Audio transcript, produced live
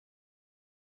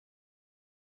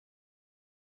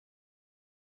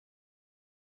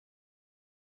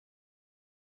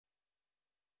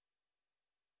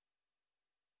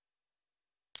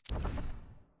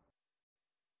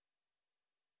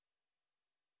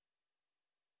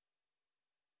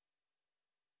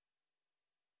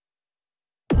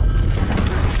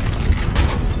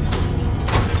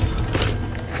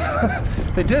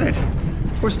They did it!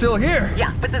 We're still here!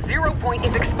 Yeah, but the 0 point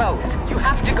is exposed. You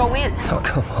have to go in. Oh,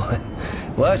 come on.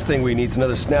 Last thing we need is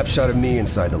another snapshot of me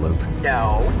inside the loop.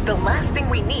 No, the last thing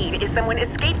we need is someone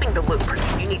escaping the loop.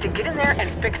 You need to get in there and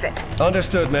fix it.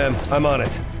 Understood, ma'am. I'm on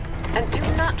it. And do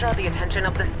not draw the attention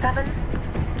of the 7.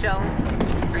 Jones,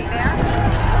 are you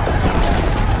there?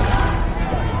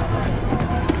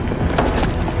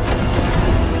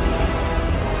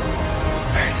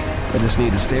 I just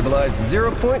need to stabilize the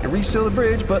 0 point and reseal the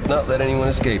bridge, but not let anyone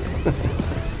escape.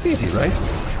 Easy, right?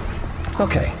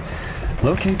 Okay.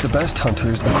 Locate the best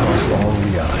hunters across all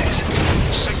realities.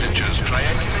 Signatures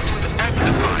triangulated and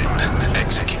defined.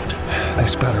 Execute.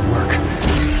 This better work.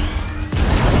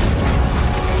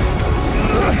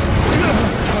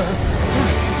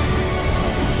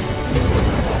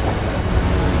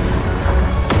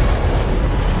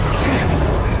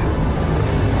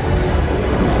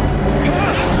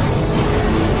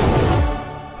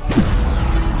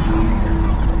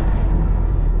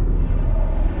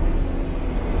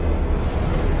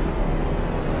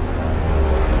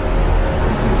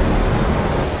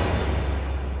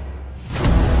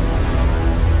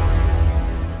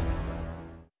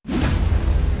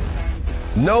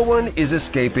 No one is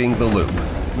escaping the loop.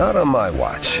 Not on my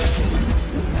watch.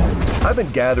 I've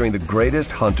been gathering the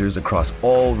greatest hunters across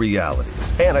all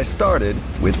realities, and I started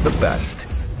with the best.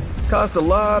 Cost a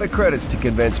lot of credits to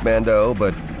convince Mando,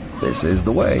 but this is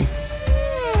the way.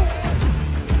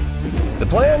 The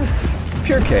plan?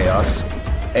 Pure chaos,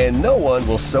 and no one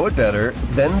will sew it better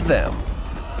than them.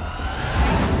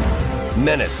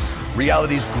 Menace,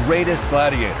 reality's greatest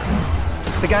gladiator.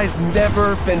 The guy's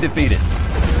never been defeated.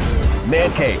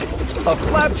 Man Cave, a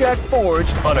flapjack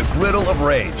forged on a griddle of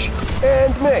rage.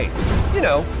 And Maeve, you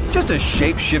know, just a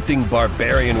shape-shifting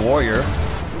barbarian warrior.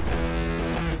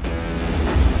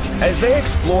 As they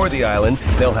explore the island,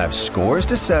 they'll have scores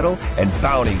to settle and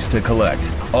bounties to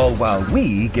collect, all while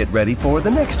we get ready for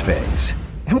the next phase.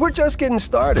 And we're just getting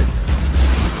started.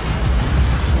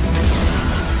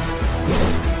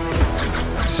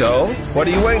 So, what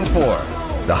are you waiting for?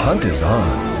 The hunt is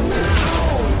on.